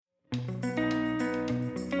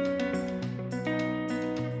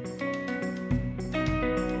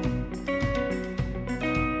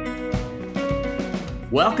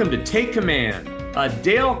Welcome to Take Command, a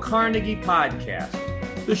Dale Carnegie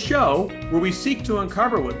podcast, the show where we seek to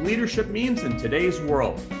uncover what leadership means in today's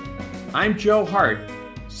world. I'm Joe Hart,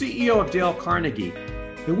 CEO of Dale Carnegie,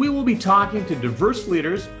 and we will be talking to diverse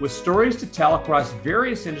leaders with stories to tell across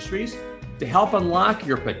various industries to help unlock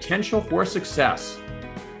your potential for success.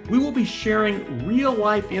 We will be sharing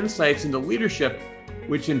real-life insights into leadership,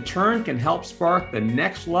 which in turn can help spark the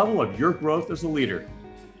next level of your growth as a leader.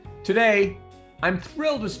 Today, I'm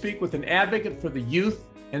thrilled to speak with an advocate for the youth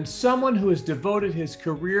and someone who has devoted his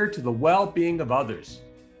career to the well-being of others.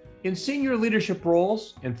 In senior leadership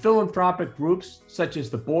roles and philanthropic groups such as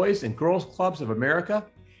the Boys and Girls Clubs of America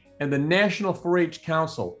and the National 4-H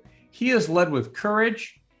Council, he has led with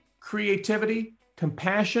courage, creativity,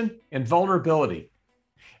 compassion, and vulnerability.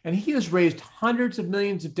 And he has raised hundreds of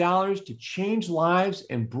millions of dollars to change lives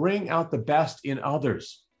and bring out the best in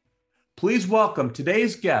others. Please welcome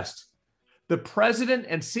today's guest, the president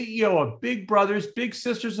and CEO of Big Brothers Big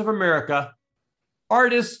Sisters of America,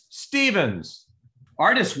 Artis Stevens.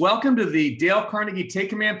 Artis, welcome to the Dale Carnegie Take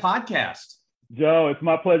Command podcast. Joe, it's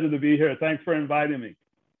my pleasure to be here. Thanks for inviting me.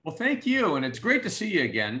 Well, thank you. And it's great to see you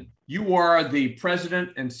again. You are the president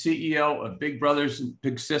and CEO of Big Brothers and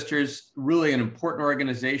Big Sisters, really an important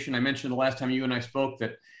organization. I mentioned the last time you and I spoke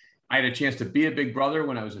that I had a chance to be a big brother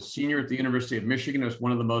when I was a senior at the University of Michigan. It was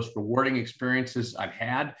one of the most rewarding experiences I've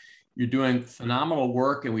had. You're doing phenomenal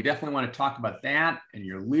work, and we definitely want to talk about that and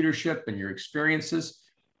your leadership and your experiences.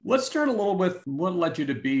 Let's start a little with what led you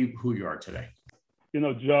to be who you are today. You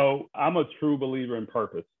know, Joe, I'm a true believer in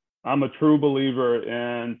purpose. I'm a true believer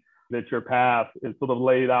in that your path is sort of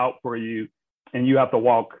laid out for you, and you have to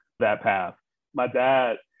walk that path. My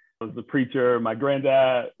dad was a preacher. My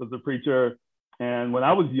granddad was a preacher. And when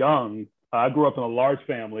I was young, I grew up in a large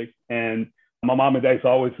family, and my mom and dad used to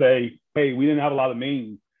always say, hey, we didn't have a lot of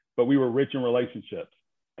means, but we were rich in relationships.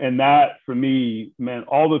 And that for me meant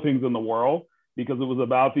all the things in the world, because it was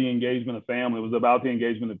about the engagement of family. It was about the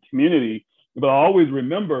engagement of community. But I always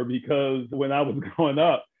remember, because when I was growing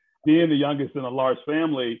up, being the youngest in a large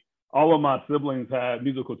family, all of my siblings had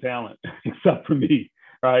musical talent except for me,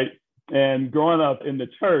 right? And growing up in the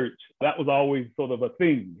church, that was always sort of a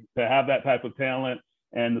thing, to have that type of talent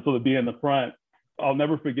and to sort of be in the front. I'll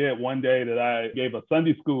never forget one day that I gave a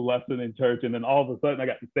Sunday school lesson in church, and then all of a sudden I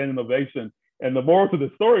got the standing ovation. And the moral to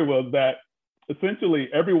the story was that essentially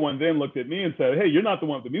everyone then looked at me and said, hey, you're not the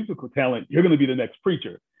one with the musical talent. You're going to be the next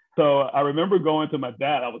preacher. So I remember going to my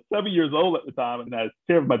dad. I was 7 years old at the time, and I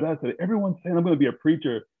shared with my dad, said, everyone's saying I'm going to be a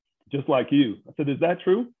preacher just like you. I said, is that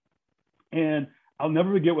true? And I'll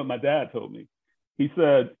never forget what my dad told me. He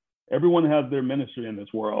said, everyone has their ministry in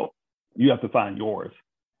this world. You have to find yours.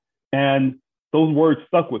 And those words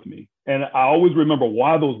stuck with me. And I always remember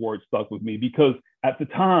why those words stuck with me, because at the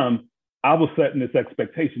time I was setting this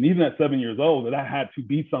expectation, even at 7 years old, that I had to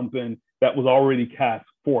be something that was already cast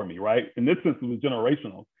for me, right? In this sense, it was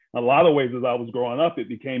generational. In a lot of ways, as I was growing up, it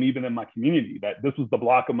became even in my community, that this was the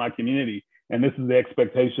block of my community, and this is the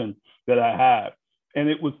expectation that I had. And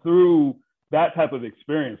it was through that type of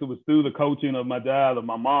experience. It was through the coaching of my dad, of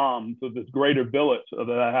my mom, to this greater village that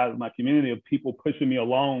I had in my community of people pushing me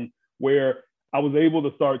along, where I was able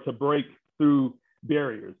to start to break through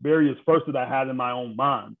barriers first that I had in my own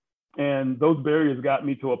mind. And those barriers got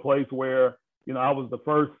me to a place where, you know, I was the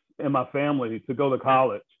first in my family to go to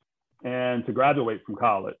college and to graduate from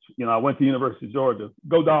college. You know, I went to University of Georgia.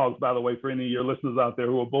 Go Dogs, by the way, for any of your listeners out there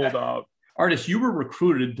who are Bulldogs. Artis, you were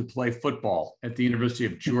recruited to play football at the University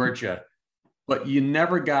of Georgia, but you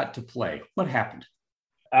never got to play. What happened?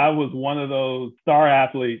 I was one of those star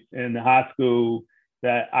athletes in high school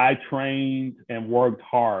that I trained and worked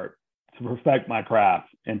hard to perfect my craft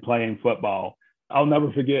in playing football. I'll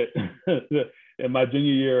never forget in my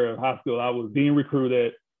junior year of high school, I was being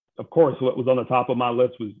recruited. Of course, what was on the top of my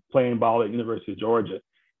list was playing ball at University of Georgia.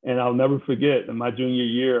 And I'll never forget in my junior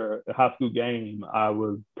year, the high school game, I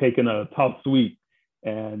was taking a tough sweep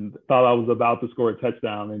and thought I was about to score a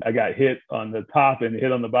touchdown. And I got hit on the top and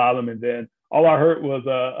hit on the bottom. And then all I heard was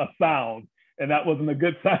a sound, and that wasn't a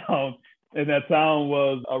good sound. And that sound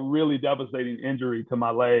was a really devastating injury to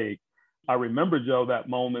my leg. I remember, Joe, that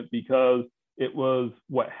moment because it was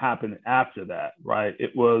what happened after that, right?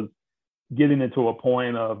 It was getting into a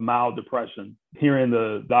point of mild depression, hearing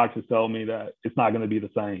the doctors tell me that it's not going to be the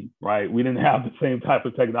same, right? We didn't have the same type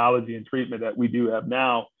of technology and treatment that we do have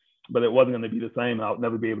now, but it wasn't going to be the same. I would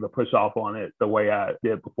never be able to push off on it the way I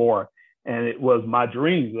did before. And it was my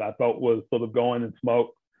dreams that I felt was sort of going in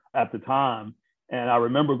smoke at the time. And I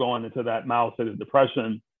remember going into that mild state of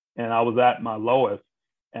depression, and I was at my lowest.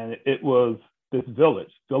 And it was this village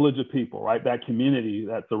of people, right? That community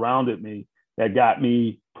that surrounded me that got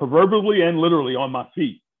me proverbially and literally on my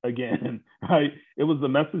feet again, right? It was the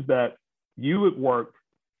message that you had worked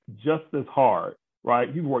just as hard,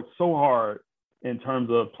 right? You worked so hard in terms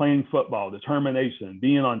of playing football, determination,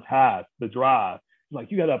 being on task, the drive.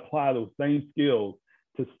 Like you got to apply those same skills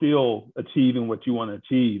to still achieving what you want to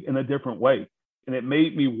achieve in a different way. And it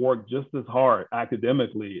made me work just as hard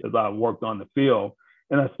academically as I worked on the field.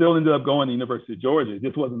 And I still ended up going to the University of Georgia. It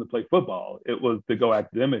just wasn't to play football. It was to go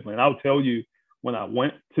academically. And I'll tell you, when I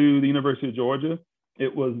went to the University of Georgia,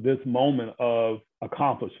 it was this moment of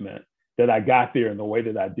accomplishment that I got there in the way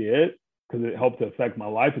that I did, because it helped to affect my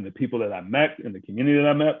life and the people that I met and the community that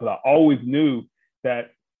I met. But I always knew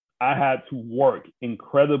that I had to work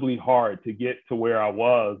incredibly hard to get to where I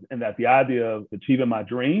was, and that the idea of achieving my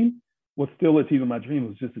dream was still achieving my dream. It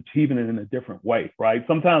was just achieving it in a different way, right?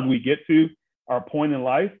 Sometimes we get to our point in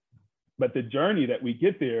life, but the journey that we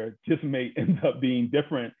get there just may end up being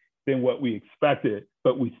different than what we expected,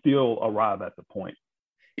 but we still arrive at the point.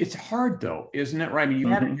 It's hard though, isn't it? Right? I mean, you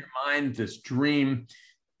had in your mind this dream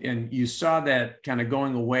and you saw that kind of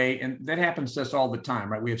going away, and that happens to us all the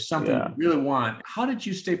time, right? We have something we really want. How did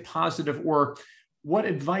you stay positive, or what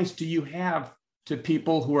advice do you have to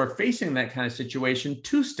people who are facing that kind of situation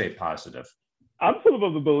to stay positive? I'm sort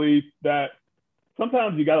of the belief that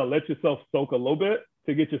sometimes you got to let yourself soak a little bit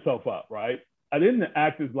to get yourself up, right? I didn't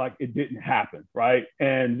act as like it didn't happen, right?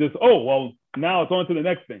 And just, oh, well, now it's on to the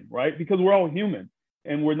next thing, right? Because we're all human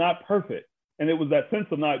and we're not perfect. And it was that sense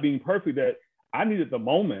of not being perfect that I needed the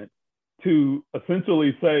moment to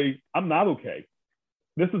essentially say, I'm not okay.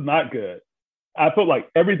 This is not good. I felt like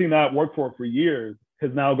everything that I worked for years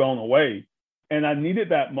has now gone away. And I needed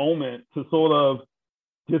that moment to sort of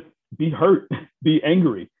just be hurt, be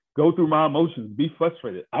angry, go through my emotions, be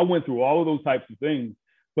frustrated. I went through all of those types of things,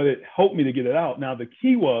 but it helped me to get it out. Now, the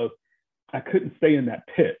key was I couldn't stay in that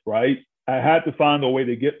pit, right? I had to find a way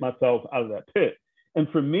to get myself out of that pit. And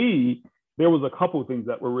for me, there was a couple of things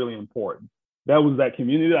that were really important. That was that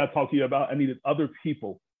community that I talked to you about. I needed other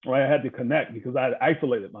people, right? I had to connect because I had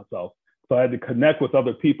isolated myself. So I had to connect with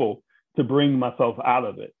other people to bring myself out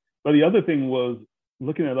of it. But the other thing was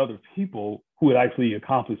looking at other people who had actually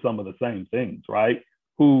accomplished some of the same things, right?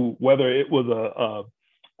 Who, whether it was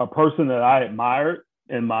a person that I admired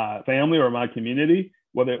in my family or my community,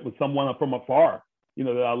 whether it was someone from afar,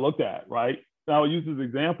 that I looked at, right? And I'll use this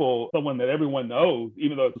example, someone that everyone knows,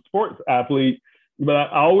 even though it's a sports athlete, but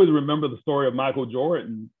I always remember the story of Michael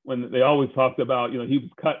Jordan when they always talked about, he was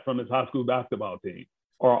cut from his high school basketball team,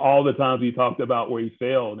 or all the times he talked about where he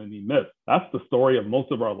failed and he missed. That's the story of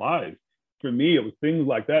most of our lives. For me, it was things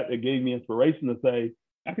like that that gave me inspiration to say,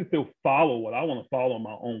 I can still follow what I want to follow in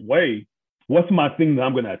my own way. What's my thing that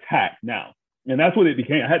I'm going to attack now? And that's what it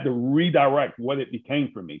became. I had to redirect what it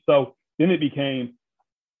became for me. So then it became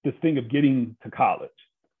this thing of getting to college.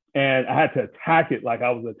 And I had to attack it like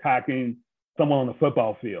I was attacking someone on the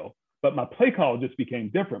football field. But my play call just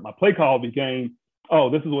became different. My play call became, oh,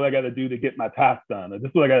 this is what I got to do to get my task done. Or this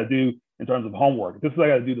is what I got to do in terms of homework. This is what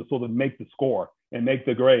I got to do to sort of make the score and make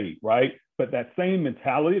the grade, right? But that same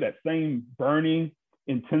mentality, that same burning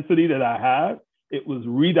intensity that I had, it was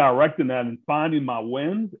redirecting that and finding my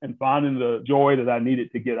wins and finding the joy that I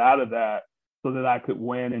needed to get out of that so that I could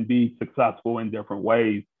win and be successful in different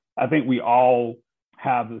ways. I think we all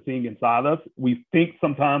have the thing inside us. We think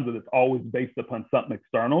sometimes that it's always based upon something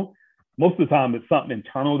external. Most of the time, it's something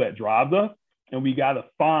internal that drives us. And we got to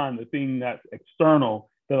find the thing that's external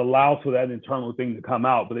that allows for that internal thing to come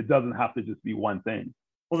out. But it doesn't have to just be one thing.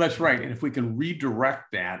 Well, that's right. And if we can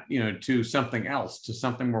redirect that, to something else, to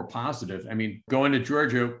something more positive. I mean, going to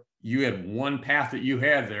Georgia, you had one path that you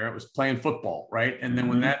had there. It was playing football, right? And then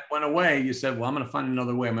when that went away, you said, well, I'm going to find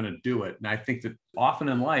another way. I'm going to do it. And I think that often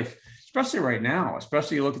in life, especially right now,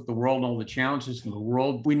 especially you look at the world and all the challenges in the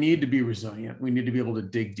world, we need to be resilient. We need to be able to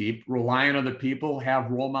dig deep, rely on other people, have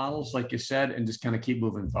role models, like you said, and just kind of keep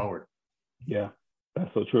moving forward. Yeah,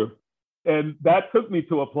 that's so true. And that took me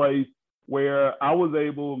to a place where I was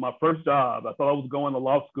able, my first job, I thought I was going to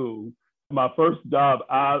law school. My first job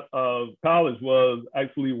out of college was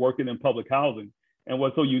actually working in public housing. And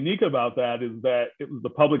what's so unique about that is that it was the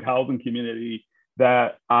public housing community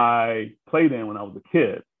that I played in when I was a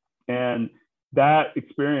kid. And that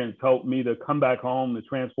experience helped me to come back home to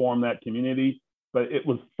transform that community. But it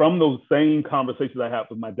was from those same conversations I had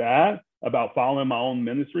with my dad about following my own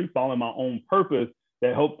ministry, following my own purpose,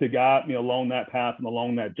 that helped to guide me along that path and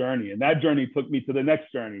along that journey. And that journey took me to the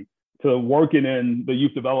next journey, to working in the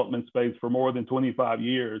youth development space for more than 25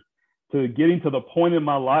 years, to getting to the point in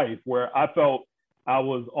my life where I felt I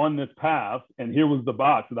was on this path, and here was the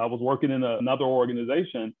box, that I was working in another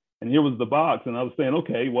organization, And here was the box. And I was saying,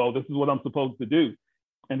 okay, well, this is what I'm supposed to do.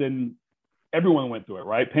 And then everyone went through it,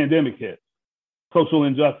 right? Pandemic hit. Social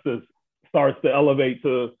injustice starts to elevate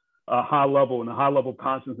to a high level and a high level of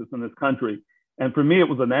consciousness in this country. And for me, it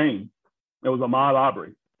was a name. It was Ahmaud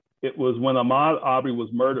Arbery. It was when Ahmaud Arbery was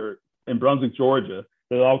murdered in Brunswick, Georgia,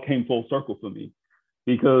 that it all came full circle for me.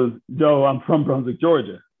 Because, Joe, I'm from Brunswick,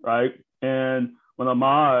 Georgia, right? And when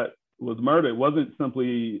Ahmaud was murdered, it wasn't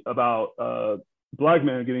simply about Black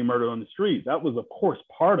men getting murdered on the street. That was, of course,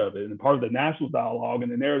 part of it and part of the national dialogue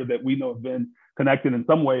and the narrative that we know has been connected in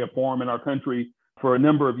some way or form in our country for a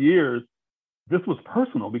number of years. This was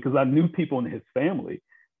personal because I knew people in his family,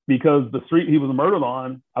 because the street he was murdered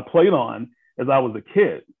on, I played on as I was a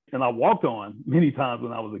kid, and I walked on many times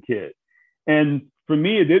when I was a kid. And for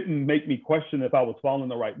me, it didn't make me question if I was following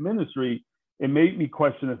the right ministry. It made me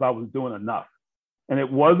question if I was doing enough. And it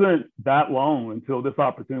wasn't that long until this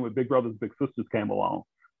opportunity with Big Brothers Big Sisters came along.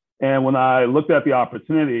 And when I looked at the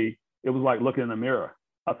opportunity, it was like looking in the mirror.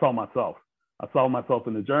 I saw myself. I saw myself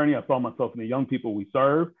in the journey. I saw myself in the young people we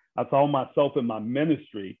serve. I saw myself in my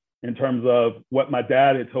ministry in terms of what my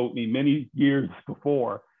dad had told me many years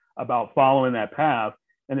before about following that path.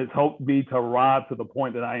 And it's helped me to arrive to the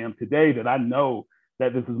point that I am today, that I know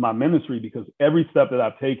that this is my ministry, because every step that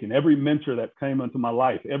I've taken, every mentor that came into my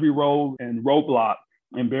life, every road and roadblock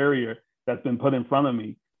and barrier that's been put in front of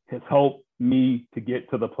me has helped me to get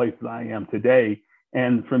to the place that I am today.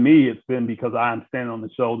 And for me, it's been because I'm standing on the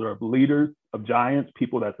shoulder of leaders, of giants,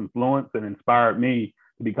 people that's influenced and inspired me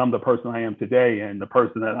to become the person I am today, and the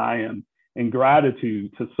person that I am in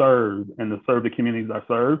gratitude to serve, and to serve the communities I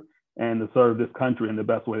serve, and to serve this country in the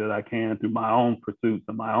best way that I can through my own pursuits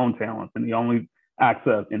and my own talents, and the only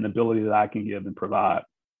access and ability that I can give and provide.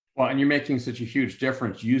 Well, and you're making such a huge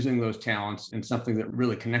difference using those talents in something that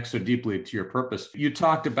really connects so deeply to your purpose. You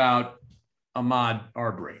talked about Ahmaud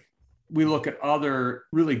Arbery. We look at other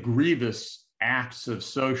really grievous acts of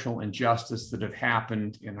social injustice that have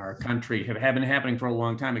happened in our country, have been happening for a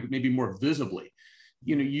long time, maybe more visibly.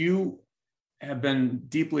 You have been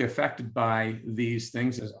deeply affected by these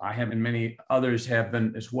things, as I have, and many others have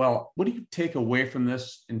been as well. What do you take away from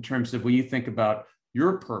this in terms of when you think about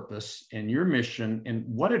your purpose and your mission, and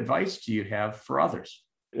what advice do you have for others?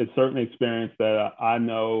 It's certainly an experience that I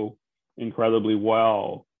know incredibly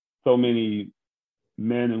well. So many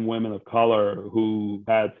men and women of color who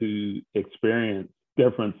had to experience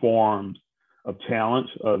different forms of challenge,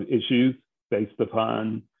 of issues based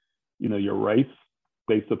upon, your race,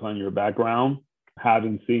 based upon your background.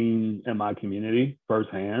 Having seen in my community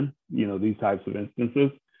firsthand, these types of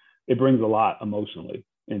instances, it brings a lot emotionally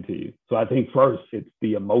into you. So I think first, it's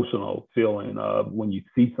the emotional feeling of when you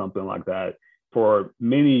see something like that. For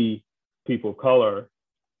many people of color,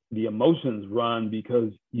 the emotions run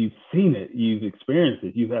because you've seen it, you've experienced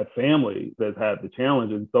it, you've had family that's had the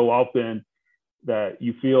challenge. And so often that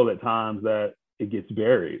you feel at times that it gets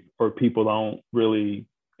buried or people don't really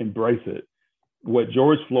embrace it. What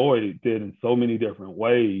George Floyd did in so many different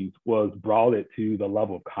ways was brought it to the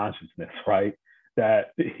level of consciousness, right?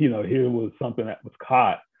 That, here was something that was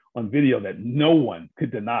caught on video that no one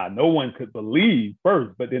could deny. No one could believe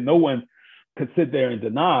first, but then no one could sit there and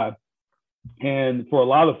deny. And for a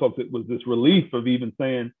lot of folks, it was this relief of even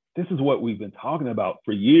saying, this is what we've been talking about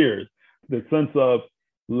for years, the sense of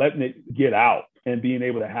letting it get out and being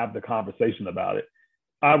able to have the conversation about it.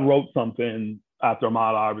 I wrote something after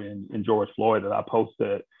Ahmaud Arbery and George Floyd that I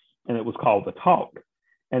posted, and it was called The Talk.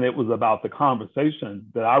 And it was about the conversation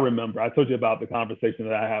that I remember. I told you about the conversation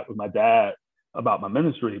that I had with my dad about my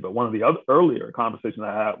ministry, but one of the other earlier conversations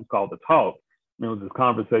I had was called The Talk. And it was this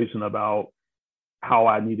conversation about how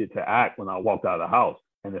I needed to act when I walked out of the house,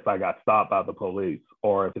 and if I got stopped by the police,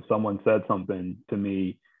 or if someone said something to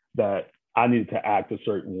me that I needed to act a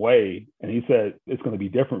certain way. And he said, it's going to be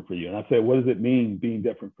different for you. And I said, what does it mean being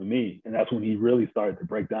different for me? And that's when he really started to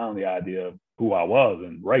break down the idea of who I was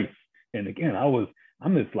and race. And again,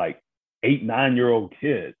 I'm this like 8-9-year-old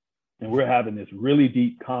kid, and we're having this really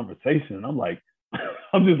deep conversation. And I'm like,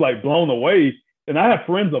 I'm just like blown away. And I have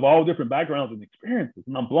friends of all different backgrounds and experiences,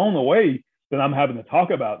 and I'm blown away that I'm having to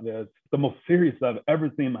talk about this, the most serious I've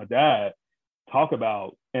ever seen my dad talk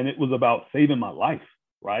about. And it was about saving my life,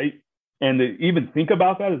 right? And to even think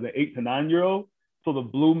about that as an 8 to 9-year-old sort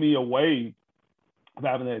of blew me away of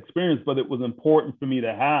having that experience, but it was important for me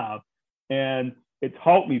to have. And it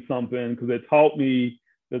taught me something, because it taught me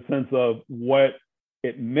the sense of what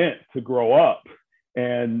it meant to grow up,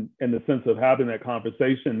 and the sense of having that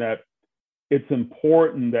conversation, that it's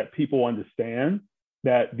important that people understand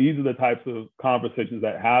that these are the types of conversations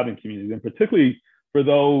that have in communities, and particularly for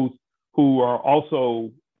those who are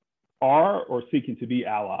also are or seeking to be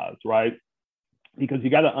allies, right? Because you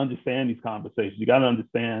got to understand these conversations. You got to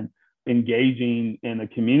understand engaging in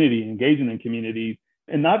communities,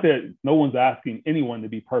 and not that no one's asking anyone to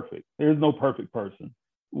be perfect. There's no perfect person.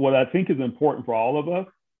 What I think is important for all of us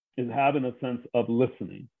is having a sense of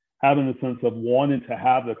listening, having a sense of wanting to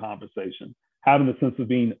have the conversation, having a sense of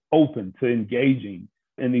being open to engaging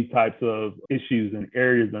in these types of issues and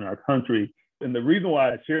areas in our country. And the reason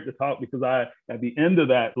why I shared the talk, because at the end of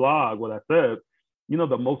that blog, what I said,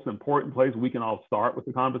 the most important place we can all start with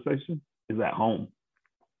the conversation is at home.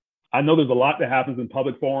 I know there's a lot that happens in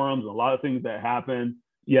public forums, a lot of things that happen.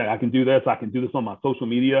 Yeah, I can do this. I can do this on my social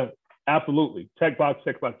media. Absolutely. Checkbox.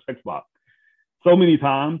 So many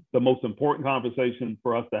times, the most important conversation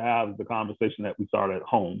for us to have is the conversation that we start at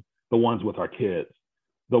home, the ones with our kids,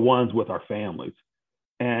 the ones with our families,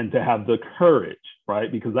 and to have the courage,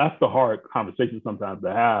 right? Because that's the hard conversation sometimes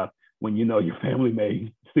to have when your family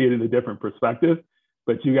may see it in a different perspective,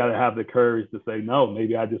 but you got to have the courage to say, no,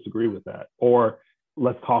 maybe I disagree with that. Or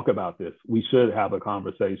let's talk about this. We should have a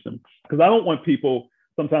conversation. Because I don't want people,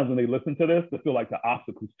 sometimes when they listen to this, to feel like the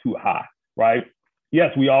obstacle's too high, right?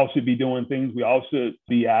 Yes, we all should be doing things. We all should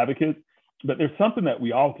be advocates, but there's something that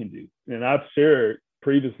we all can do. And I've shared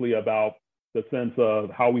previously about the sense of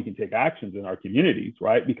how we can take actions in our communities,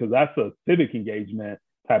 right? Because that's a civic engagement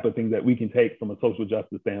type of thing that we can take from a social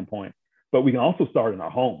justice standpoint. But we can also start in our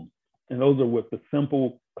homes. And those are with the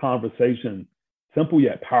simple conversations, simple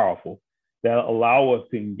yet powerful, that allow us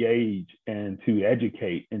to engage and to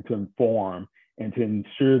educate and to inform and to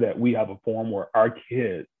ensure that we have a forum where our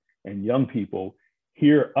kids and young people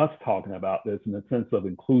hear us talking about this in the sense of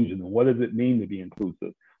inclusion. And what does it mean to be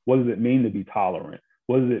inclusive? What does it mean to be tolerant?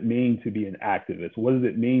 What does it mean to be an activist? What does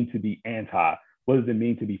it mean to be anti? What does it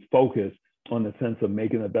mean to be focused on the sense of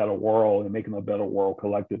making a better world and making a better world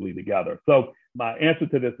collectively together? So my answer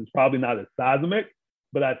to this is probably not as seismic,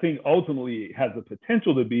 but I think ultimately it has the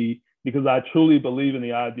potential to be, because I truly believe in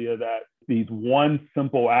the idea that these one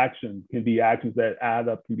simple actions can be actions that add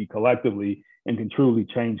up, can be collectively, and can truly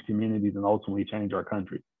change communities and ultimately change our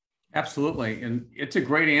country. Absolutely. And it's a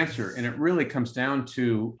great answer. And it really comes down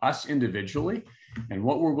to us individually and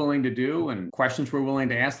what we're willing to do and questions we're willing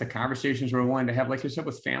to ask, the conversations we're willing to have, like you said,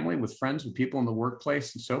 with family, with friends, with people in the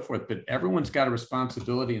workplace and so forth. But everyone's got a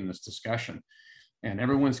responsibility in this discussion. And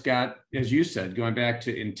everyone's got, as you said, going back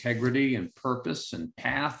to integrity and purpose and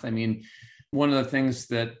path. I mean, one of the things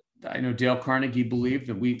that I know Dale Carnegie believed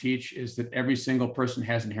and we teach is that every single person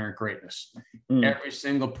has inherent greatness. Every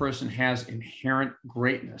single person has inherent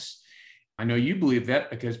greatness. I know you believe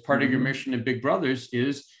that because part of your mission in Big Brothers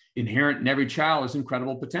is inherent in every child is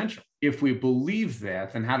incredible potential. If we believe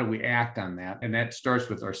that, then how do we act on that? And that starts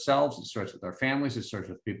with ourselves. It starts with our families. It starts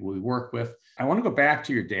with people we work with. I want to go back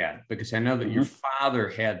to your dad, because I know that your father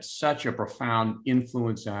had such a profound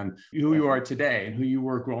influence on who you are today and who you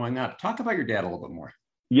were growing up. Talk about your dad a little bit more.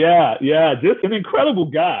 Yeah, just an incredible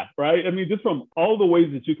guy, right? I mean, just from all the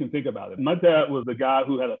ways that you can think about it. My dad was a guy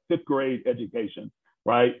who had a 5th grade education,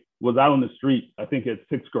 right? Was out on the street, I think, at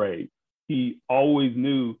 6th grade. He always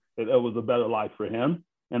knew that there was a better life for him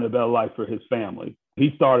and a better life for his family.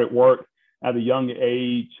 He started work at a young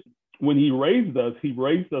age. When he raised us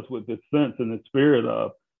with this sense and the spirit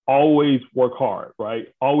of always work hard, right?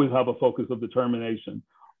 Always have a focus of determination,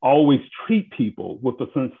 always treat people with a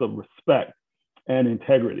sense of respect and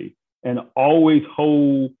integrity, and always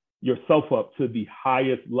hold yourself up to the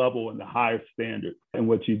highest level and the highest standard in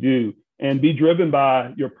what you do, and be driven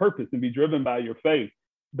by your purpose and be driven by your faith.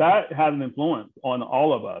 That had an influence on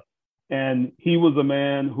all of us. And he was a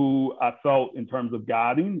man who I felt, in terms of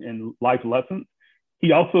guiding and life lessons,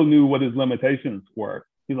 he also knew what his limitations were.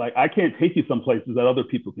 He's like, I can't take you some places that other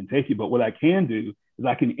people can take you, but what I can do is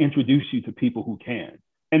I can introduce you to people who can.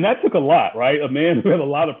 And that took a lot, right? A man who had a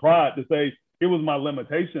lot of pride to say, here was my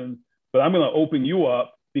limitations, but I'm going to open you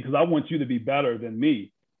up because I want you to be better than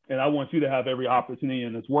me. And I want you to have every opportunity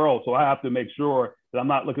in this world. So I have to make sure that I'm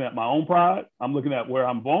not looking at my own pride. I'm looking at where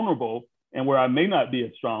I'm vulnerable and where I may not be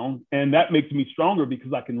as strong. And that makes me stronger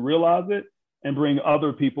because I can realize it and bring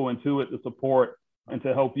other people into it to support and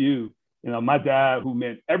to help you. You know, my dad, who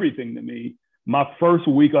meant everything to me, my first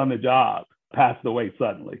week on the job passed away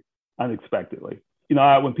suddenly, unexpectedly. You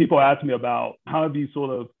know, when people ask me about how have you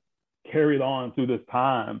sort of carried on through this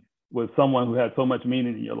time with someone who had so much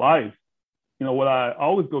meaning in your life, you know, what I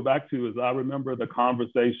always go back to is I remember the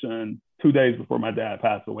conversation 2 days before my dad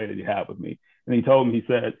passed away that he had with me. And he told me, he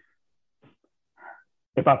said,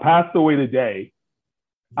 if I passed away today,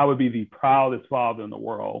 I would be the proudest father in the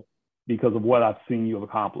world because of what I've seen you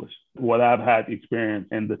accomplish, what I've had experience,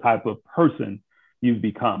 and the type of person you've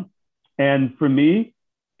become. And for me,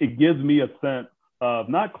 it gives me a sense of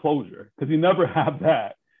not closure, because you never have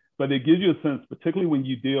that, but it gives you a sense, particularly when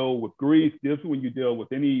you deal with grief, when you deal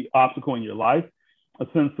with any obstacle in your life, a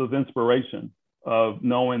sense of inspiration of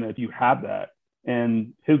knowing that you have that.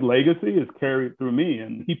 And his legacy is carried through me,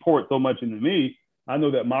 and he poured so much into me. I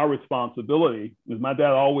know that my responsibility is, my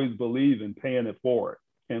dad always believed in paying it forward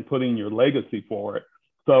and putting your legacy forward.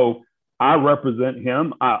 So I represent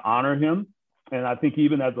him, I honor him. And I think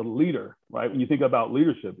even as a leader, right, when you think about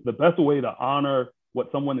leadership, the best way to honor what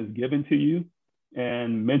someone has given to you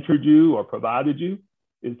and mentored you or provided you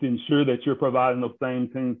is to ensure that you're providing those same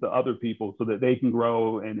things to other people so that they can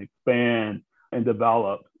grow and expand and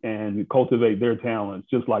develop and cultivate their talents,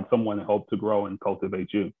 just like someone helped to grow and cultivate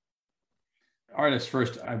you. Artist,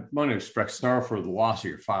 first, I want to express sorrow for the loss of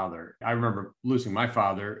your father. I remember losing my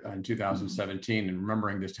father in 2017 and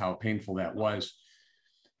remembering just how painful that was.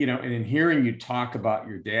 You know, and in hearing you talk about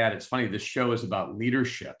your dad, it's funny, this show is about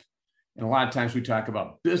leadership. And a lot of times we talk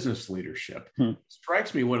about business leadership. It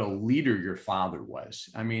strikes me what a leader your father was.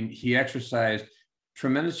 I mean, he exercised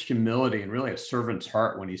tremendous humility and really a servant's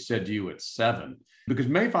heart when he said to you at 7, because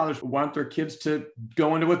many fathers want their kids to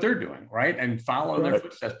go into what they're doing, right? And follow in their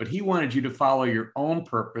footsteps. But he wanted you to follow your own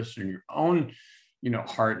purpose and your own,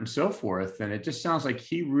 heart and so forth. And it just sounds like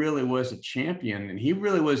he really was a champion, and he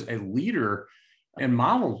really was a leader and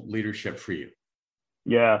model leadership for you.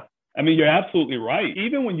 Yeah. I mean, you're absolutely right.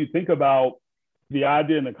 Even when you think about the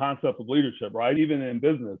idea and the concept of leadership, right? Even in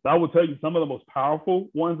business, I will tell you some of the most powerful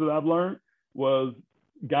ones that I've learned was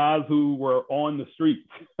guys who were on the streets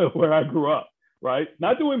where I grew up, right?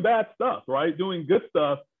 Not doing bad stuff, right? Doing good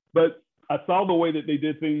stuff, but I saw the way that they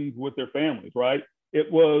did things with their families, right?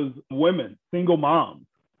 It was women, single moms,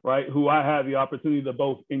 right? Who I had the opportunity to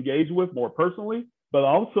both engage with more personally, but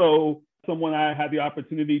also someone I had the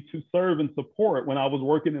opportunity to serve and support when I was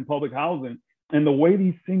working in public housing. And the way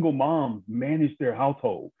these single moms managed their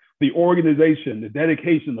household, the organization, the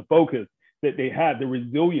dedication, the focus that they had, the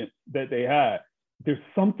resilience that they had. There's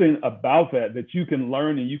something about that you can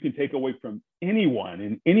learn and you can take away from anyone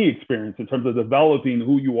in any experience in terms of developing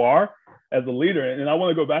who you are as a leader. And I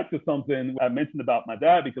want to go back to something I mentioned about my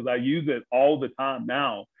dad, because I use it all the time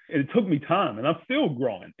now. And it took me time, and I'm still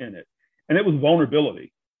growing in it. And it was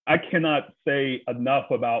vulnerability. I cannot say enough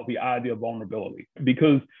about the idea of vulnerability,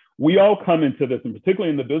 because we all come into this, and particularly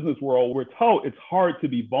in the business world, we're told it's hard to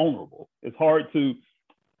be vulnerable. It's hard to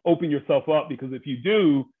open yourself up, because if you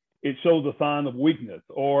do, it shows a sign of weakness,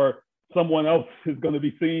 or someone else is going to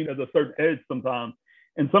be seen as a certain edge sometimes.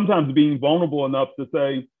 And sometimes being vulnerable enough to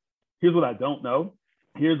say, here's what I don't know.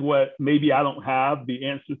 Here's what maybe I don't have the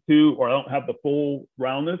answers to, or I don't have the full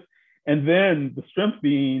roundness. And then the strength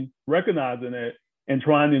being recognizing it and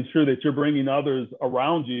trying to ensure that you're bringing others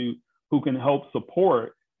around you who can help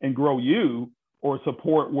support and grow you, or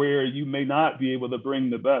support where you may not be able to bring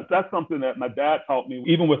the best. That's something that my dad taught me,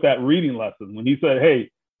 even with that reading lesson, when he said, hey,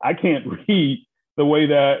 I can't read the way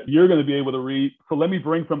that you're going to be able to read. So let me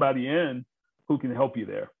bring somebody in who can help you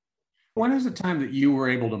there. When is the time that you were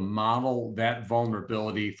able to model that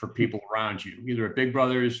vulnerability for people around you, either at Big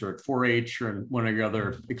Brothers or at 4-H or in one of your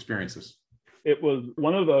other experiences? It was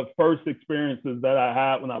one of the first experiences that I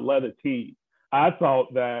had when I led a team. I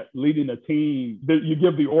thought that leading a team, that you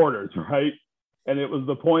give the orders, right? And it was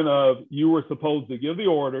the point of, you were supposed to give the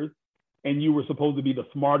orders, and you were supposed to be the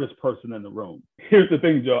smartest person in the room. Here's the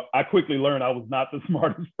thing, Joe. I quickly learned I was not the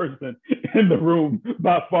smartest person in the room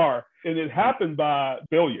by far. And it happened by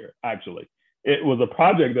failure, actually. It was a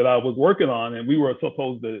project that I was working on, and we were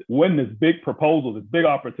supposed to win this big proposal, this big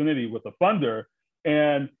opportunity with a funder.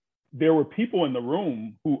 And there were people in the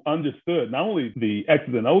room who understood not only the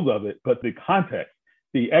X's and O's of it, but the context,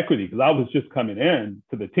 the equity, because I was just coming in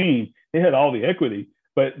to the team. They had all the equity.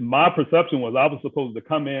 But my perception was I was supposed to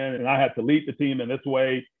come in and I had to lead the team in this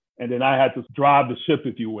way, and then I had to drive the ship,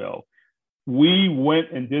 if you will. We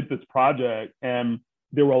went and did this project, and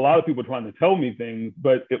there were a lot of people trying to tell me things,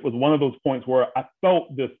 but it was one of those points where I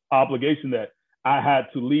felt this obligation that I had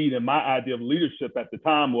to lead. And my idea of leadership at the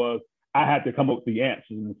time was I had to come up with the answers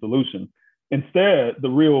and the solutions. Instead, the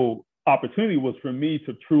real opportunity was for me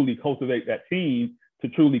to truly cultivate that team, to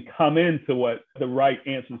truly come into what the right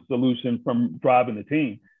answer solution from driving the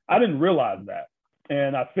team. I didn't realize that,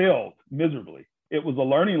 and I failed miserably. It was a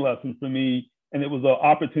learning lesson for me, and it was an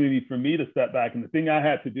opportunity for me to step back. And the thing I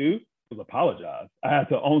had to do was apologize. I had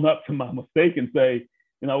to own up to my mistake and say,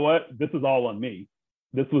 you know what, this is all on me.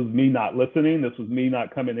 This was me not listening. This was me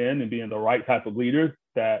not coming in and being the right type of leader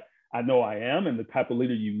that I know I am, and the type of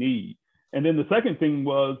leader you need. And then the second thing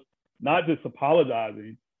was not just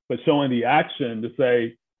apologizing, but showing the action to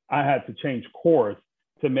say, I had to change course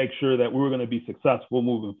to make sure that we were going to be successful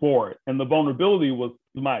moving forward. And the vulnerability was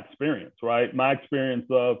my experience, right? My experience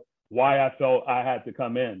of why I felt I had to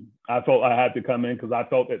come in. I felt I had to come in because I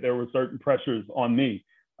felt that there were certain pressures on me,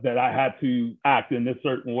 that I had to act in this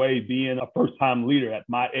certain way, being a first-time leader at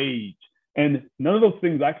my age. And none of those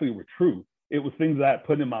things actually were true. It was things that I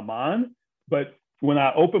put in my mind. But when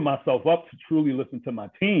I opened myself up to truly listen to my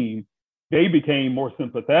team, they became more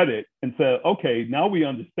sympathetic and said, okay, now we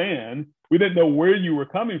understand. We didn't know where you were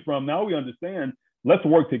coming from. Now we understand. Let's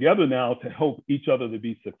work together now to help each other to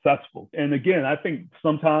be successful. And again, I think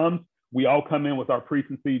sometimes we all come in with our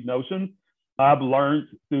preconceived notions. I've learned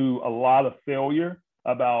through a lot of failure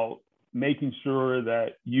about making sure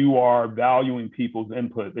that you are valuing people's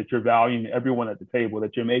input, that you're valuing everyone at the table,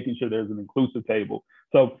 that you're making sure there's an inclusive table.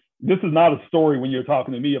 So this is not a story when you're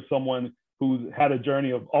talking to me of someone who's had a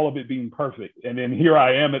journey of all of it being perfect. And then here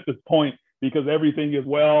I am at this point because everything is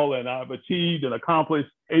well and I've achieved and accomplished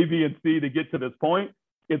A, B, and C to get to this point.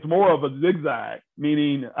 It's more of a zigzag,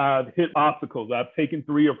 meaning I've hit obstacles. I've taken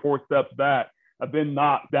 3 or 4 steps back. I've been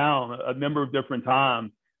knocked down a number of different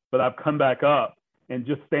times, but I've come back up. And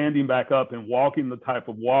just standing back up and walking the type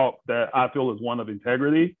of walk that I feel is one of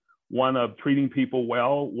integrity, one of treating people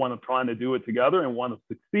well, one of trying to do it together, and one of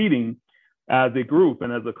succeeding as a group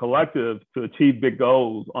and as a collective to achieve big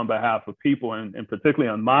goals on behalf of people, and particularly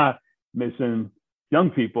on my mission, young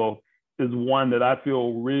people, is one that I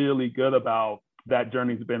feel really good about. That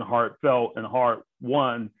journey's been heartfelt and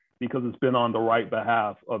heart-won because it's been on the right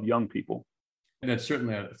behalf of young people. And it's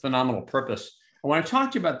certainly a phenomenal purpose. I want to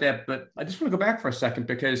talk to you about that, but I just want to go back for a second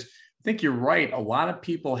because I think you're right. A lot of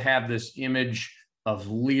people have this image of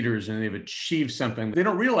leaders and they've achieved something. They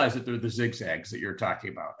don't realize that they're the zigzags that you're talking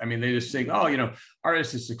about. I mean, they just think, oh,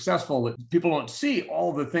 artist is successful. People don't see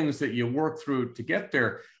all the things that you work through to get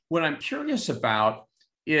there. What I'm curious about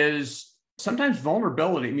is sometimes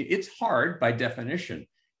vulnerability. I mean, it's hard by definition.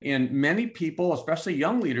 And many people, especially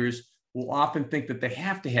young leaders, will often think that they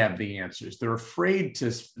have to have the answers. They're afraid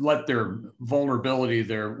to let their vulnerability,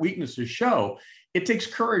 their weaknesses show. It takes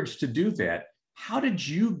courage to do that. How did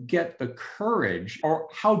you get the courage, or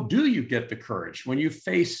how do you get the courage when you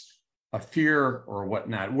face a fear or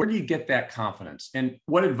whatnot? Where do you get that confidence? And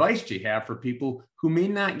what advice do you have for people who may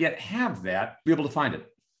not yet have that, be able to find it?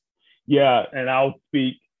 Yeah, and I'll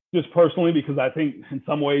speak just personally because I think in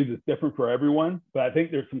some ways it's different for everyone, but I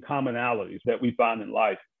think there's some commonalities that we find in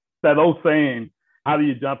life. That old saying, how do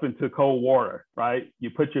you jump into cold water, right?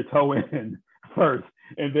 You put your toe in first,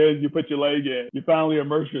 and then you put your leg in. You finally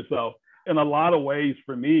immerse yourself. In a lot of ways,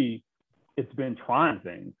 for me, it's been trying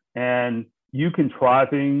things. And you can try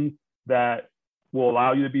things that will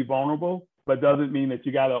allow you to be vulnerable, but doesn't mean that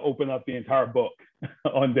you got to open up the entire book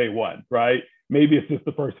on day one, right? Maybe it's just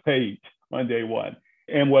the first page on day one.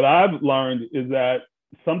 And what I've learned is that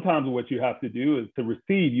sometimes what you have to do is to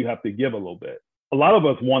receive, you have to give a little bit. A lot of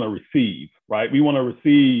us want to receive, right? We want to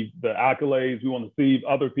receive the accolades. We want to receive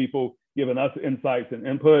other people giving us insights and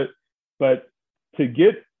input. But to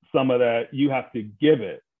get some of that, you have to give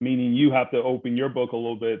it, meaning you have to open your book a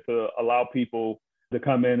little bit to allow people to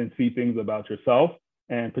come in and see things about yourself,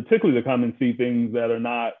 and particularly to come and see things that are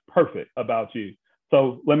not perfect about you.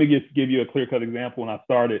 So let me just give you a clear-cut example. When I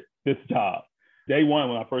started this job, day one,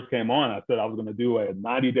 when I first came on, I said I was going to do a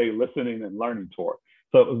 90-day listening and learning tour.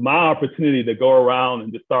 So it was my opportunity to go around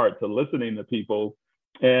and just start to listening to people.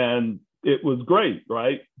 And it was great,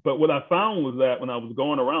 right? But what I found was that when I was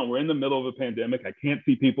going around, we're in the middle of a pandemic. I can't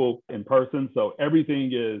see people in person. So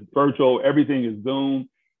everything is virtual. Everything is Zoom.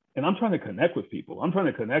 And I'm trying to connect with people. I'm trying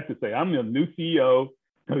to connect to say, I'm your new CEO.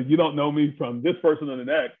 You don't know me from this person or the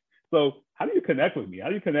next. So how do you connect with me? How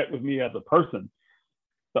do you connect with me as a person?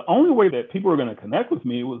 The only way that people were going to connect with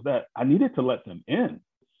me was that I needed to let them in.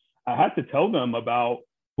 I had to tell them about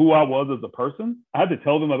who I was as a person. I had to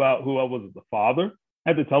tell them about who I was as a father. I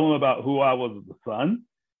had to tell them about who I was as a son.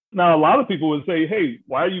 Now, a lot of people would say, hey,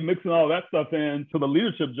 why are you mixing all that stuff into the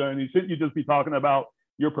leadership journey? Shouldn't you just be talking about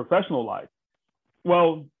your professional life?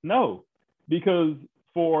 Well, no, because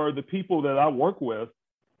for the people that I work with,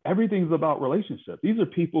 everything's about relationships. These are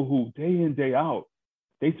people who day in, day out,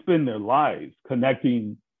 they spend their lives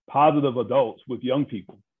connecting positive adults with young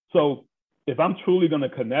people. So if I'm truly going to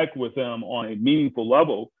connect with them on a meaningful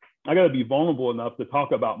level, I got to be vulnerable enough to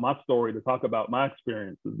talk about my story, to talk about my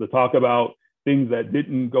experiences, to talk about things that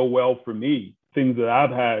didn't go well for me, things that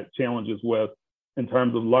I've had challenges with in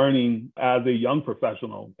terms of learning as a young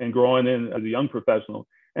professional and growing in as a young professional,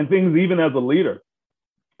 and things even as a leader.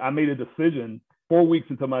 I made a decision 4 weeks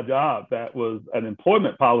into my job that was an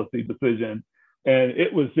employment policy decision, and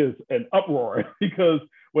it was just an uproar because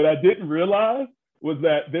what I didn't realize was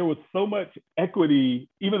that there was so much equity,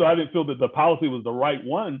 even though I didn't feel that the policy was the right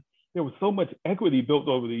one, there was so much equity built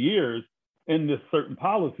over the years in this certain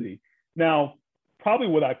policy. Now, probably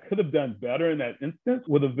what I could have done better in that instance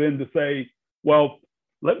would have been to say, well,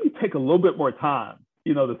 let me take a little bit more time,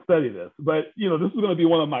 to study this. But, this is going to be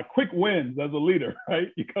one of my quick wins as a leader, right?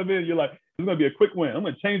 You come in, you're like, this is going to be a quick win. I'm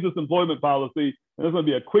going to change this employment policy, and it's going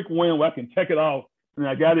to be a quick win where I can check it off, and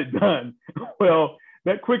I got it done. Well,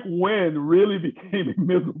 that quick win really became a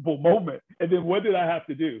miserable moment. And then what did I have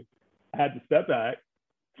to do? I had to step back.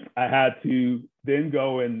 I had to then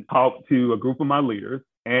go and talk to a group of my leaders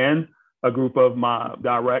and a group of my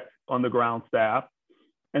direct on the ground staff.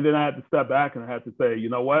 And then I had to step back and I had to say, you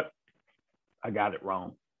know what? I got it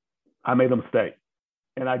wrong. I made a mistake.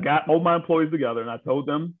 And I got all my employees together and I told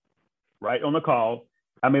them right on the call,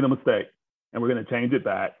 I made a mistake and we're going to change it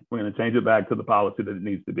back. We're going to change it back to the policy that it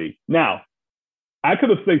needs to be. Now, I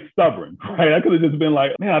could have stayed stubborn, right? I could have just been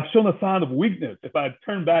like, man, I've shown a sign of weakness. If I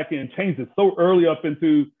turned back and changed it so early up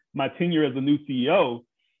into my tenure as a new CEO,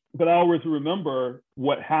 but I always remember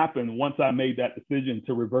what happened once I made that decision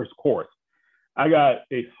to reverse course. I got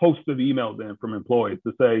a host of emails in from employees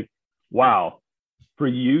to say, wow, for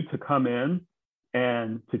you to come in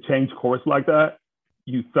and to change course like that,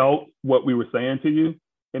 you felt what we were saying to you,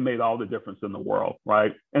 it made all the difference in the world,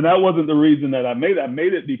 right? And that wasn't the reason that I made it. I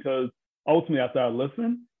made it because ultimately, after I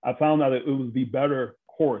listened, I found out that it was the better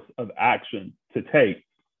course of action to take.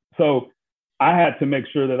 So I had to make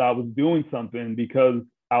sure that I was doing something because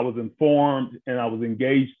I was informed and I was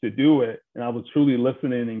engaged to do it. And I was truly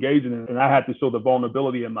listening and engaging. And I had to show the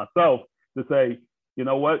vulnerability in myself to say, you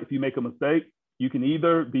know what, if you make a mistake, you can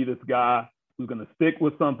either be this guy who's going to stick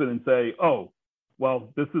with something and say, oh,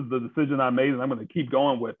 well, this is the decision I made and I'm going to keep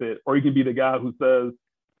going with it. Or you can be the guy who says,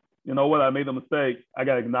 you know what, I made a mistake. I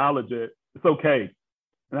got to acknowledge it. It's okay.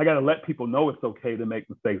 And I got to let people know it's okay to make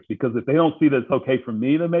mistakes, because if they don't see that it's okay for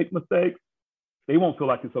me to make mistakes, they won't feel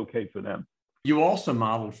like it's okay for them. You also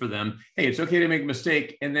modeled for them, hey, it's okay to make a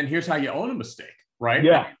mistake. And then here's how you own a mistake, right?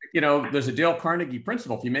 Yeah. There's a Dale Carnegie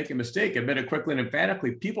principle. If you make a mistake, admit it quickly and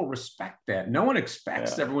emphatically, people respect that. No one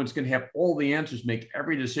expects everyone's going to have all the answers, make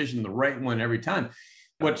every decision the right one every time.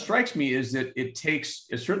 What strikes me is that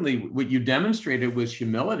it's certainly what you demonstrated was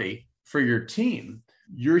humility for your team.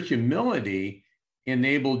 Your humility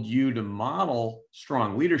enabled you to model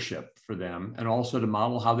strong leadership for them and also to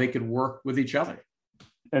model how they could work with each other.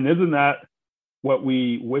 And isn't that what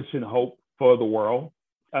we wish and hope for the world?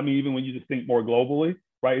 I mean, even when you just think more globally,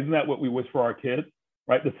 right? Isn't that what we wish for our kids,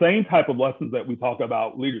 right? The same type of lessons that we talk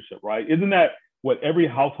about leadership, right? Isn't that what every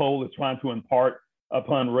household is trying to impart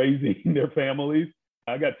upon raising their families?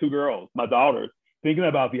 I got 2 girls, my daughters, thinking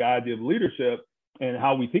about the idea of leadership and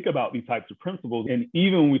how we think about these types of principles. And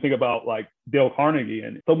even when we think about like Dale Carnegie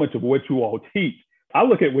and so much of what you all teach, I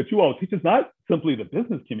look at what you all teach is not simply the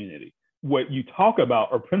business community. What you talk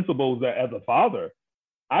about are principles that as a father,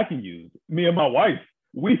 I can use, me and my wife,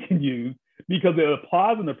 we can use, because it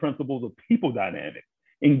applies in the principles of people dynamics,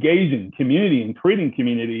 engaging community and creating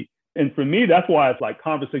community. And for me, that's why it's like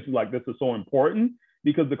conversations like this are so important,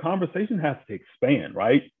 because the conversation has to expand,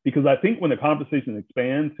 right? Because I think when the conversation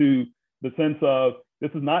expands to the sense of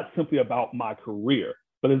this is not simply about my career,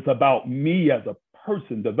 but it's about me as a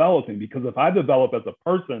person developing. Because if I develop as a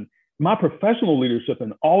person, my professional leadership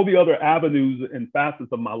and all the other avenues and facets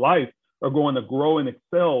of my life are going to grow and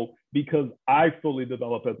excel because I fully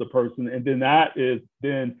develop as a person. And then that is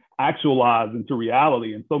then actualized into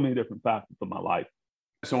reality in so many different facets of my life.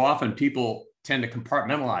 So often people tend to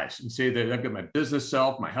compartmentalize and say that I've got my business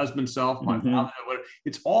self, my husband's self, my father, whatever.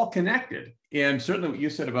 It's all connected. And certainly what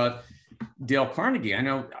you said about Dale Carnegie, I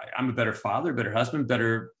know I'm a better father, better husband,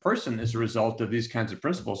 better person as a result of these kinds of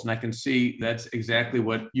principles. And I can see that's exactly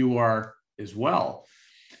what you are as well.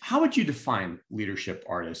 How would you define leadership,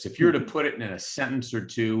 Artis? If you were to put it in a sentence or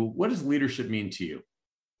two, what does leadership mean to you?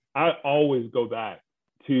 I always go back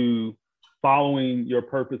to following your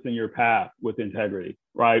purpose and your path with integrity,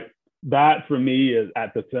 right? That for me is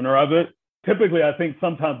at the center of it. Typically, I think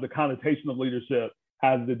sometimes the connotation of leadership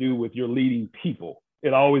has to do with you're leading people.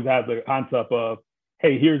 It always has the concept of,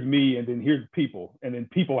 hey, here's me, and then here's people, and then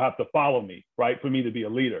people have to follow me, right, for me to be a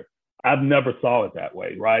leader. I've never saw it that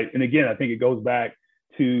way, right? And again, I think it goes back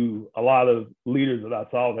to a lot of leaders that I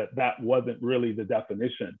saw that wasn't really the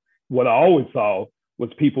definition. What I always saw was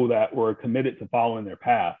people that were committed to following their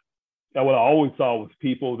path. And what I always saw was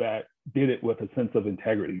people that did it with a sense of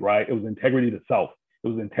integrity, right? It was integrity to self. It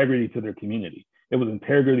was integrity to their community. It was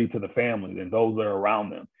integrity to the family and those that are around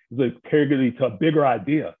them. It was integrity to a bigger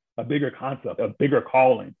idea, a bigger concept, a bigger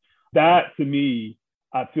calling. That to me,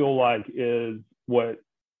 I feel like is what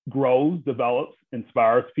grows, develops,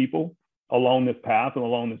 inspires people along this path and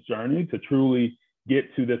along this journey to truly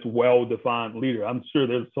get to this well-defined leader. I'm sure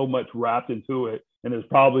there's so much wrapped into it, and there's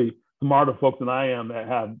probably smarter folks than I am that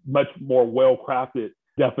have much more well-crafted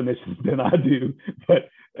definitions than I do. But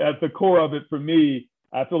at the core of it, for me,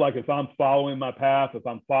 I feel like if I'm following my path, if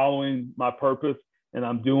I'm following my purpose, and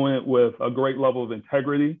I'm doing it with a great level of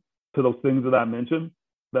integrity to those things that I mentioned,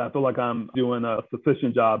 that I feel like I'm doing a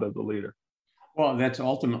sufficient job as a leader. Well, that's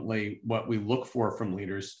ultimately what we look for from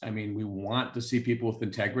leaders. I mean, we want to see people with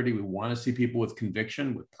integrity. We want to see people with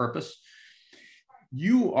conviction, with purpose.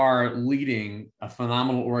 You are leading a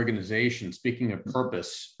phenomenal organization. Speaking of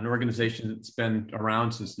purpose, an organization that's been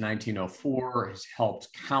around since 1904, has helped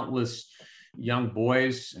countless young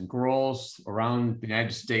boys and girls around the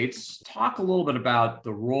United States. Talk a little bit about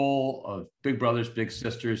the role of Big Brothers, Big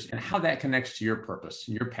Sisters, and how that connects to your purpose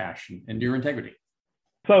and your passion and your integrity.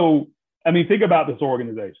 So, I mean, think about this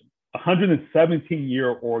organization. A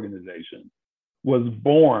 117-year organization was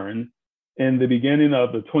born in the beginning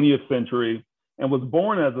of the 20th century and was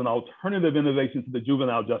born as an alternative innovation to the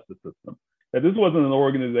juvenile justice system. That this wasn't an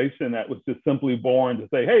organization that was just simply born to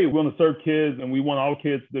say, hey, we want to serve kids and we want all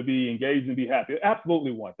kids to be engaged and be happy. I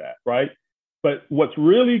absolutely want that, right? But what's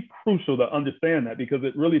really crucial to understand that, because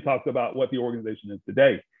it really talks about what the organization is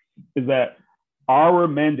today, is that our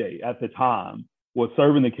mandate at the time was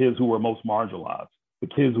serving the kids who were most marginalized, the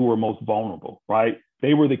kids who were most vulnerable, right?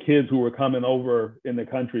 They were the kids who were coming over in the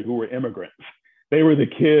country who were immigrants. They were the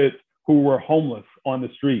kids who were homeless on the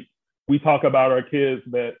street. We talk about our kids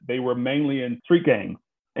that they were mainly in street gangs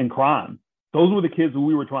and crime. Those were the kids who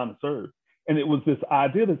we were trying to serve. And it was this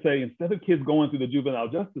idea to say, instead of kids going through the juvenile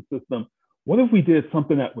justice system, what if we did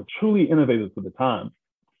something that was truly innovative for the time?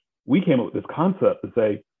 We came up with this concept to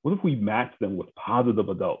say, what if we matched them with positive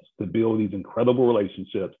adults to build these incredible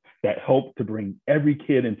relationships that help to bring every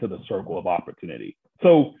kid into the circle of opportunity?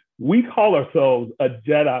 So we call ourselves a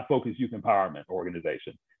JEDI-focused youth empowerment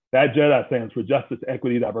organization. That JEDI stands for Justice,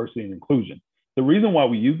 Equity, Diversity, and Inclusion. The reason why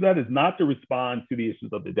we use that is not to respond to the issues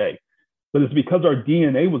of the day, but it's because our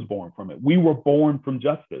DNA was born from it. We were born from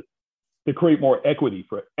justice to create more equity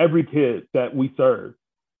for every kid that we serve,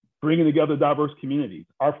 bringing together diverse communities.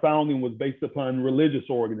 Our founding was based upon religious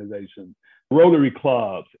organizations, Rotary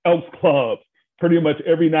clubs, Elks clubs, pretty much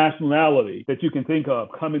every nationality that you can think of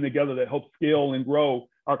coming together to help scale and grow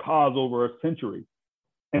our cause over a century.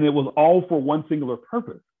 And it was all for one singular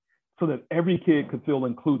purpose, so that every kid could feel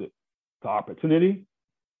included, to opportunity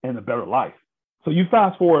and a better life. So you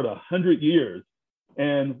fast forward 100 years,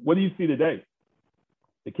 and what do you see today?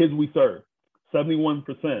 The kids we serve, 71%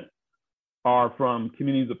 are from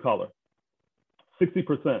communities of color,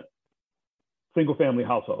 60% single family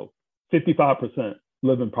household, 55%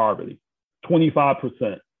 live in poverty,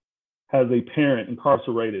 25% has a parent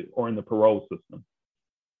incarcerated or in the parole system.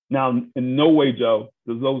 Now, in no way, Joe,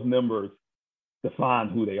 does those numbers define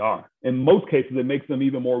who they are. In most cases, it makes them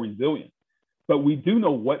even more resilient. But we do know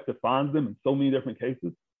what defines them in so many different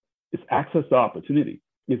cases. It's access to opportunity.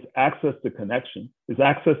 It's access to connection. It's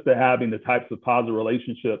access to having the types of positive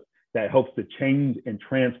relationships that helps to change and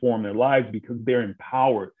transform their lives because they're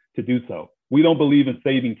empowered to do so. We don't believe in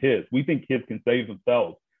saving kids. We think kids can save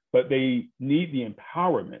themselves, but they need the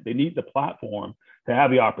empowerment. They need the platform to have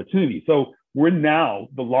the opportunity. So we're now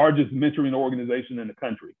the largest mentoring organization in the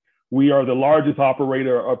country. We are the largest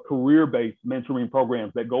operator of career-based mentoring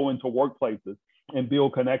programs that go into workplaces and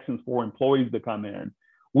build connections for employees to come in.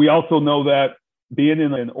 We also know that being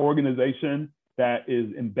in an organization that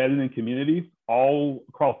is embedded in communities all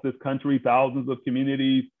across this country, thousands of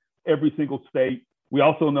communities, every single state. We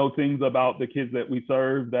also know things about the kids that we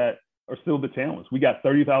serve that are still the challenge. We got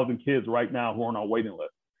 30,000 kids right now who are on our waiting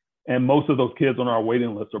list. And most of those kids on our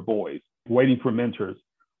waiting list are boys, waiting for mentors,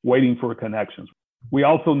 waiting for connections. We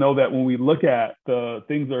also know that when we look at the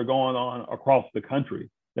things that are going on across the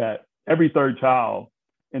country, that every third child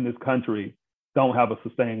in this country don't have a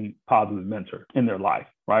sustained positive mentor in their life,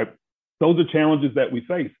 right? Those are challenges that we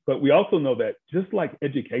face. But we also know that just like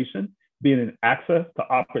education, being an access to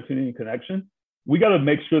opportunity and connection, we got to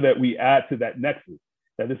make sure that we add to that nexus.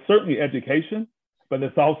 That it's certainly education, but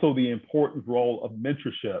it's also the important role of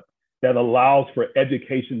mentorship that allows for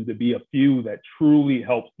education to be a fuel that truly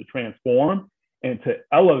helps to transform and to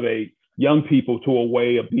elevate young people to a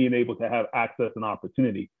way of being able to have access and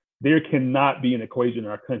opportunity. There cannot be an equation in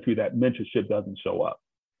our country that mentorship doesn't show up.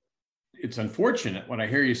 It's unfortunate. What I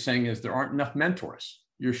hear you saying is there aren't enough mentors.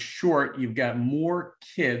 You're short. You've got more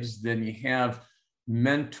kids than you have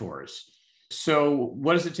mentors. So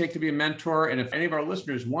what does it take to be a mentor? And if any of our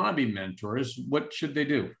listeners want to be mentors, what should they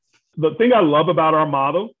do? The thing I love about our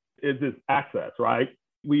model is this access, right?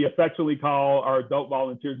 We affectionately call our adult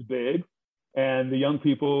volunteers bigs, and the young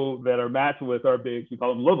people that are matched with our bigs, we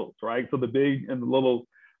call them littles, right? So the big and the little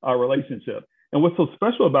relationship. And what's so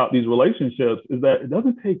special about these relationships is that it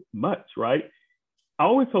doesn't take much, right? I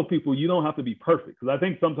always tell people you don't have to be perfect, because I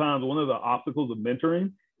think sometimes one of the obstacles of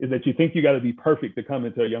mentoring is that you think you got to be perfect to come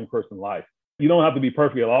into a young person's life. You don't have to be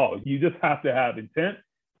perfect at all. You just have to have intent,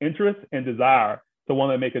 interest, and desire to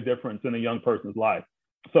want to make a difference in a young person's life.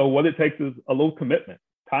 So what it takes is a little commitment,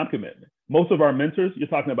 time commitment. Most of our mentors, you're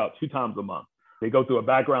talking about 2 times a month. They go through a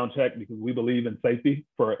background check because we believe in safety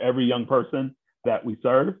for every young person that we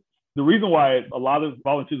serve. The reason why a lot of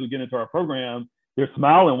volunteers who get into our program, they're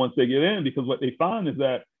smiling once they get in, because what they find is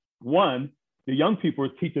that, one, the young people are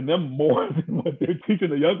teaching them more than what they're teaching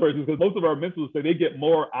the young person, because most of our mentors say they get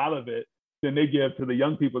more out of it than they give to the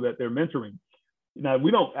young people that they're mentoring. Now,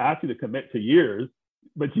 we don't ask you to commit to years,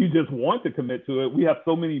 but you just want to commit to it. We have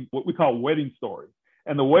so many what we call wedding stories.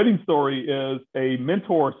 And the wedding story is a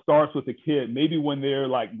mentor starts with a kid, maybe when they're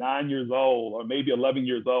like 9 years old or maybe 11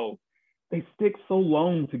 years old. They stick so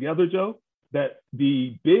long together, Joe, that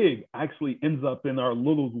the big actually ends up in our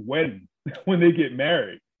little's wedding when they get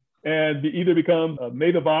married. And they either become a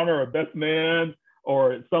maid of honor or best man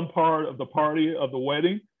or some part of the party of the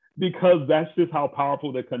wedding, because that's just how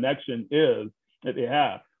powerful the connection is that they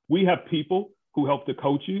have. We have people who help to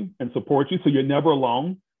coach you and support you, so you're never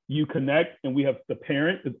alone. You connect, and we have the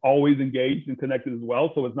parent is always engaged and connected as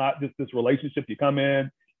well. So it's not just this relationship. You come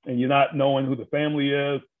in and you're not knowing who the family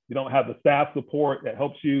is. You don't have the staff support that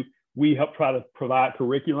helps you. We help try to provide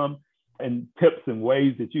curriculum and tips and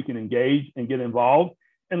ways that you can engage and get involved.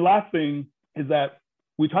 And last thing is that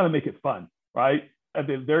we try to make it fun, right? At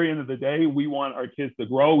the very end of the day, we want our kids to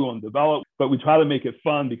grow, we want to develop, but we try to make it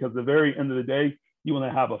fun, because at the very end of the day, you want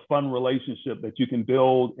to have a fun relationship that you can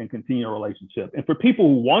build and continue a relationship. And for people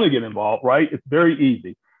who want to get involved, right, it's very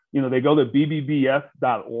easy. They go to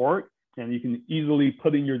bbbs.org, and you can easily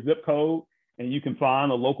put in your zip code, and you can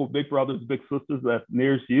find a local Big Brothers, Big Sisters that's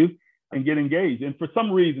nearest you and get engaged. And for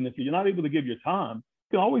some reason, if you're not able to give your time,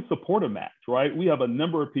 you can always support a match, right? We have a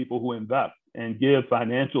number of people who invest and give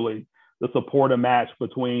financially to support a match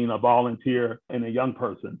between a volunteer and a young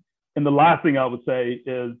person. And the last thing I would say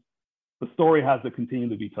is the story has to continue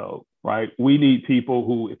to be told, right? We need people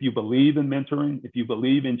who, if you believe in mentoring, if you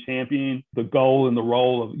believe in championing the goal and the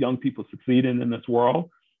role of young people succeeding in this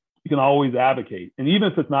world, you can always advocate. And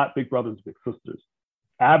even if it's not Big Brothers, Big Sisters,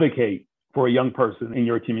 advocate for a young person in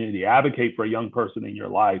your community, advocate for a young person in your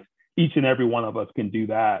life. Each and every one of us can do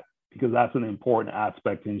that, because that's an important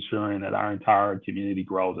aspect to ensuring that our entire community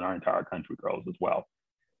grows and our entire country grows as well.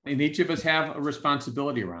 And each of us have a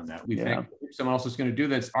responsibility around that. We think someone else is going to do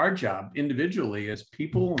that. It's our job individually as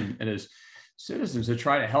people and as citizens to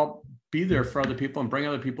try to help be there for other people and bring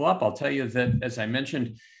other people up. I'll tell you that, as I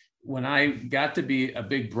mentioned, when I got to be a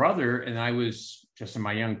big brother, and I was just in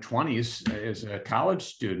my young 20s as a college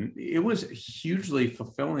student, it was a hugely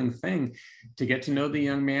fulfilling thing to get to know the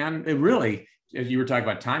young man. It really, as you were talking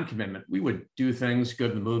about time commitment, we would do things, go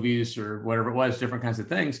to the movies or whatever it was, different kinds of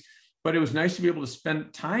things. But it was nice to be able to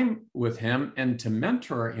spend time with him and to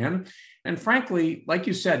mentor him. And frankly, like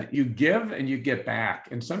you said, you give and you get back.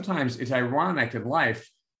 And sometimes it's ironic in life,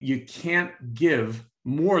 you can't give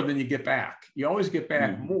more than you get back. You always get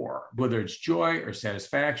back more, whether it's joy or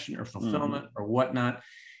satisfaction or fulfillment or whatnot.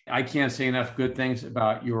 I can't say enough good things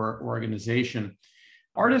about your organization.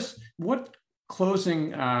 Artis, what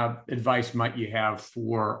closing advice might you have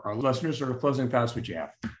for our listeners, or closing thoughts would you have?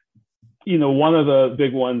 One of the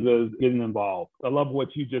big ones is getting involved. I love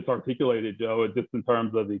what you just articulated, Joe, just in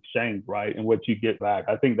terms of the exchange, right? And what you get back.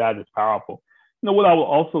 I think that is powerful. What I will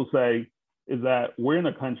also say is that we're in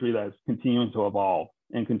a country that's continuing to evolve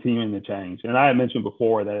and continuing to change. And I had mentioned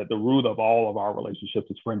before that at the root of all of our relationships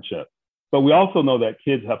is friendship. But we also know that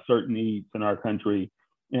kids have certain needs in our country.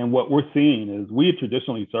 And what we're seeing is we had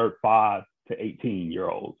traditionally served 5 to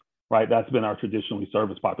 18-year-olds, right? That's been our traditionally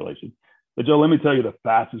serviced population. But Joe, let me tell you the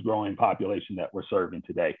fastest growing population that we're serving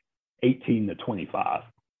today, 18 to 25. A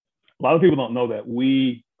lot of people don't know that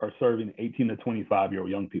we are serving 18 to 25-year-old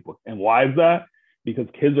young people. And why is that? Because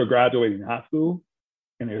kids are graduating high school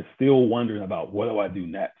and they're still wondering about, what do I do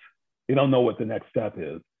next? They don't know what the next step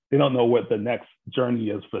is. They don't know what the next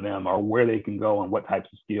journey is for them or where they can go and what types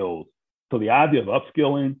of skills. So the idea of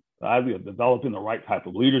upskilling, the idea of developing the right type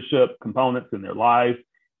of leadership components in their life,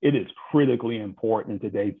 it is critically important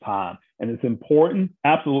in today's time. And it's important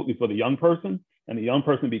absolutely for the young person, and the young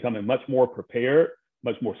person becoming much more prepared,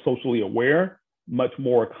 much more socially aware, much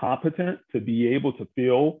more competent to be able to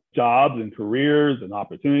fill jobs and careers and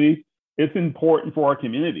opportunities. It's important for our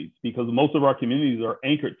communities because most of our communities are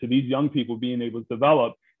anchored to these young people being able to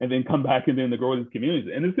develop and then come back and then to grow these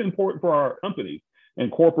communities. And it's important for our companies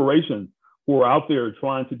and corporations who are out there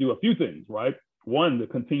trying to do a few things, right? One, to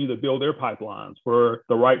continue to build their pipelines for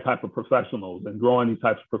the right type of professionals and growing these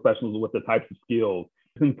types of professionals with the types of skills.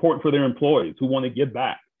 It's important for their employees who want to give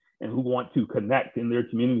back and who want to connect in their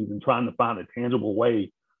communities and trying to find a tangible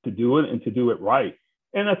way to do it and to do it right.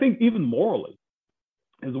 And I think even morally,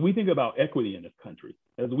 as we think about equity in this country,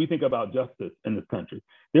 as we think about justice in this country,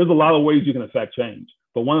 there's a lot of ways you can affect change.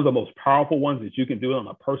 But one of the most powerful ones that you can do on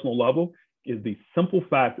a personal level is the simple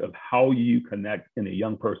fact of how you connect in a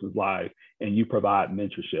young person's life and you provide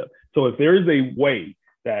mentorship. So if there is a way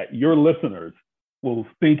that your listeners will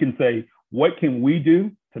think and say, what can we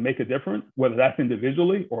do to make a difference, whether that's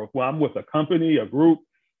individually or if I'm with a company, a group,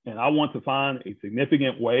 and I want to find a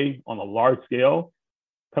significant way on a large scale,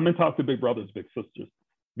 come and talk to Big Brothers, Big Sisters,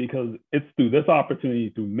 because it's through this opportunity,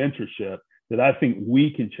 through mentorship, that I think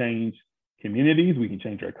we can change communities, we can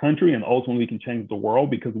change our country, and ultimately we can change the world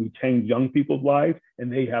because we change young people's lives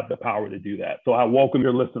and they have the power to do that. So I welcome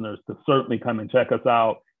your listeners to certainly come and check us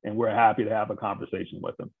out, and we're happy to have a conversation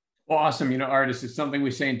with them. Well, awesome. Artis, it's something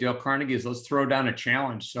we say in Dale Carnegie is let's throw down a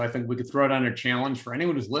challenge. So I think we could throw down a challenge for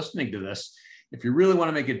anyone who's listening to this. If you really want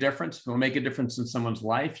to make a difference, if you want to make a difference in someone's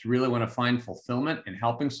life, you really want to find fulfillment in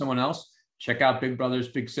helping someone else, check out Big Brothers,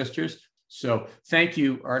 Big Sisters. So thank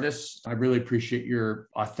you, Artis. I really appreciate your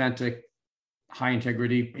authentic, high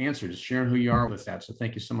integrity answers, sharing who you are with that. So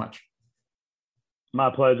thank you so much. My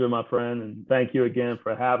pleasure, my friend. And thank you again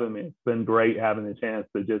for having me. It's been great having the chance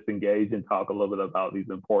to just engage and talk a little bit about these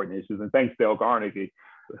important issues. And thanks, Dale Carnegie.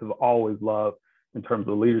 I've always loved in terms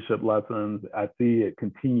of leadership lessons. I see it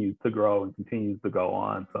continues to grow and continues to go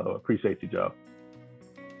on. So appreciate you, Joe.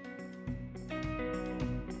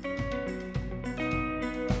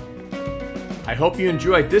 I hope you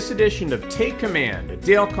enjoyed this edition of Take Command, a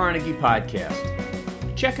Dale Carnegie podcast.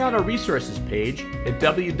 Check out our resources page at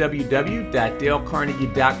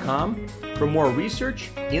www.dalecarnegie.com for more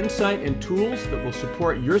research, insight, and tools that will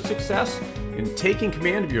support your success in taking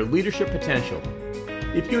command of your leadership potential.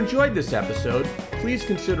 If you enjoyed this episode, please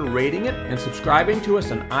consider rating it and subscribing to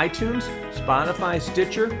us on iTunes, Spotify,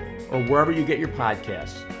 Stitcher, or wherever you get your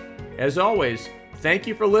podcasts. As always, thank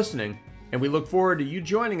you for listening, and we look forward to you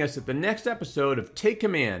joining us at the next episode of Take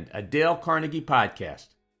Command, a Dale Carnegie podcast.